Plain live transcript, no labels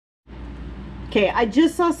Okay, I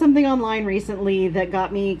just saw something online recently that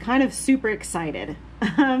got me kind of super excited.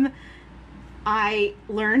 I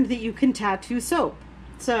learned that you can tattoo soap.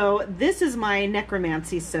 So this is my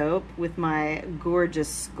necromancy soap with my gorgeous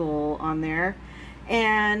skull on there.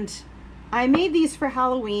 And I made these for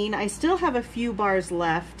Halloween. I still have a few bars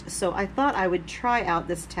left, so I thought I would try out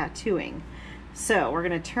this tattooing. So we're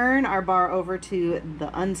gonna turn our bar over to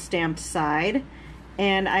the unstamped side,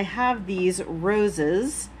 and I have these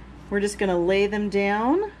roses. We're just gonna lay them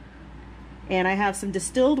down, and I have some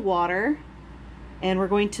distilled water, and we're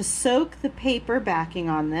going to soak the paper backing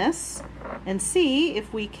on this and see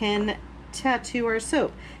if we can tattoo our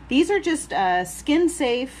soap. These are just skin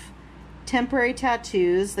safe temporary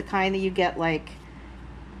tattoos, the kind that you get like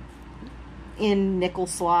in nickel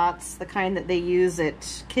slots, the kind that they use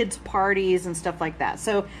at kids' parties and stuff like that.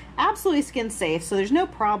 So absolutely skin safe, so there's no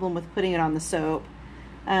problem with putting it on the soap.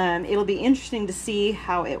 It'll be interesting to see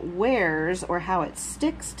how it wears or how it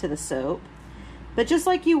sticks to the soap. But just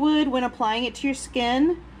like you would when applying it to your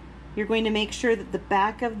skin, you're going to make sure that the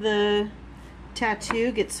back of the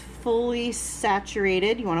tattoo gets fully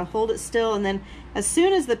saturated. You want to hold it still, and then as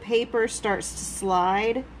soon as the paper starts to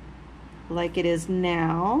slide, like it is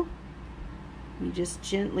now, you just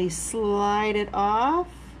gently slide it off.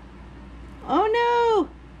 Oh no!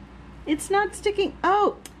 It's not sticking.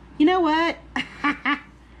 Oh, you know what?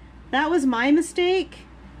 That was my mistake.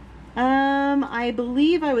 I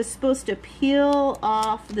believe I was supposed to peel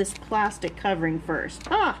off this plastic covering first.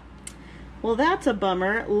 Well, that's a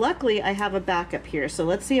bummer. Luckily, I have a backup here, so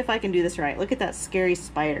let's see if I can do this right. Look at that scary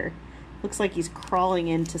spider. Looks like he's crawling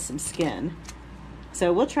into some skin.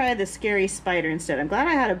 So we'll try the scary spider instead. I'm glad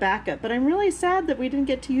I had a backup, but I'm really sad that we didn't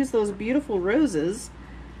get to use those beautiful roses.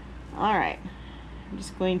 All right, I'm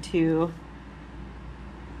just going to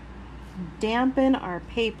dampen our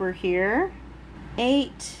paper here.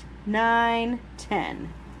 8, 9,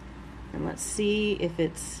 10. And let's see if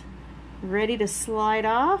it's ready to slide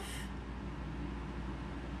off.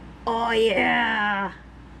 Oh yeah!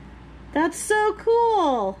 That's so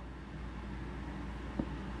cool!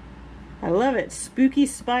 I love it. Spooky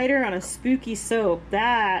spider on a spooky soap.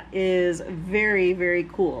 That is very, very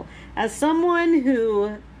cool. As someone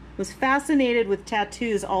who was fascinated with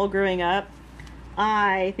tattoos all growing up,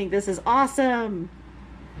 I think this is awesome.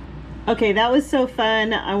 Okay, that was so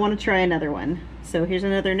fun. I want to try another one. So here's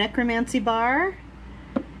another necromancy bar.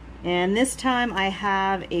 And this time I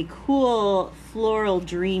have a cool floral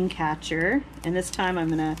dream catcher. And this time I'm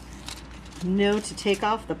gonna know to take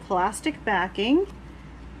off the plastic backing.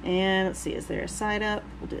 And let's see, is there a side up?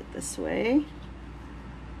 We'll do it this way.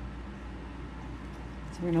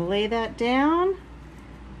 So we're gonna lay that down,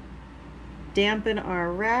 dampen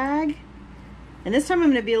our rag. And this time I'm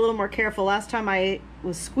gonna be a little more careful. Last time I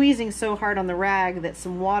was squeezing so hard on the rag that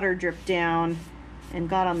some water dripped down and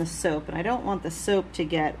got on the soap. And I don't want the soap to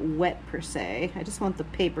get wet per se. I just want the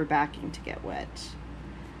paper backing to get wet.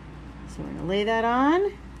 So we're gonna lay that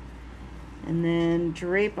on and then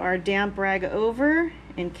drape our damp rag over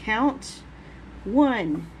and count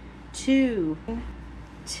 1, 2,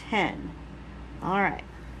 10. All right,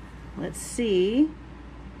 let's see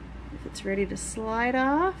if it's ready to slide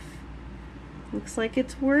off. Looks like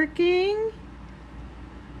it's working.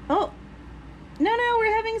 Oh, no,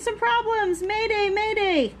 we're having some problems. Mayday,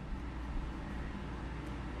 mayday.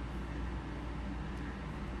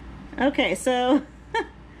 Okay, so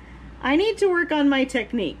I need to work on my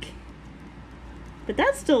technique. But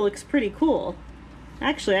that still looks pretty cool.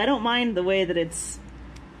 Actually, I don't mind the way that it's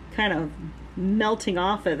kind of melting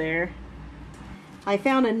off of there. I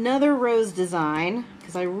found another rose design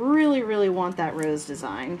because I really, really want that rose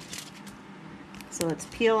design. So let's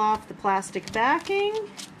peel off the plastic backing.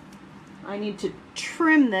 I need to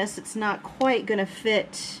trim this. It's not quite gonna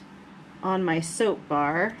fit on my soap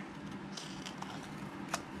bar.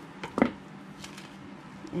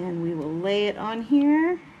 And we will lay it on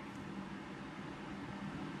here.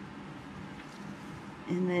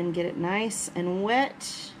 And then get it nice and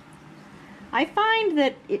wet. I find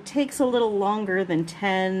that it takes a little longer than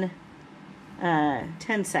 10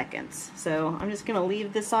 seconds. So I'm just gonna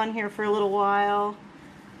leave this on here for a little while.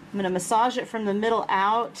 I'm gonna massage it from the middle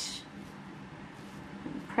out.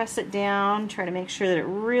 Press it down, try to make sure that it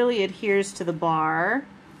really adheres to the bar.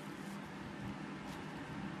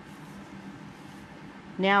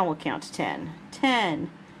 Now we'll count to 10.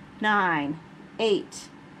 10, 9, 8,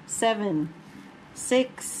 7,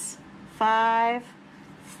 6, 5,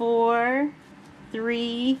 4,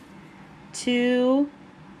 3, 2,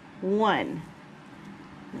 1.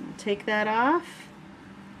 And take that off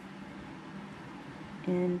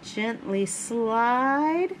and gently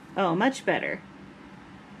slide. Oh, much better.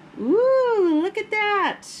 Ooh, look at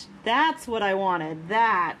that. That's what I wanted.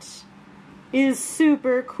 That is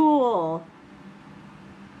super cool.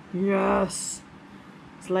 Yes.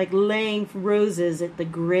 It's like laying roses at the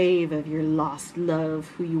grave of your lost love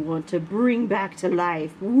who you want to bring back to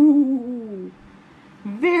life. Woo!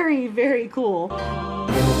 Very, very cool.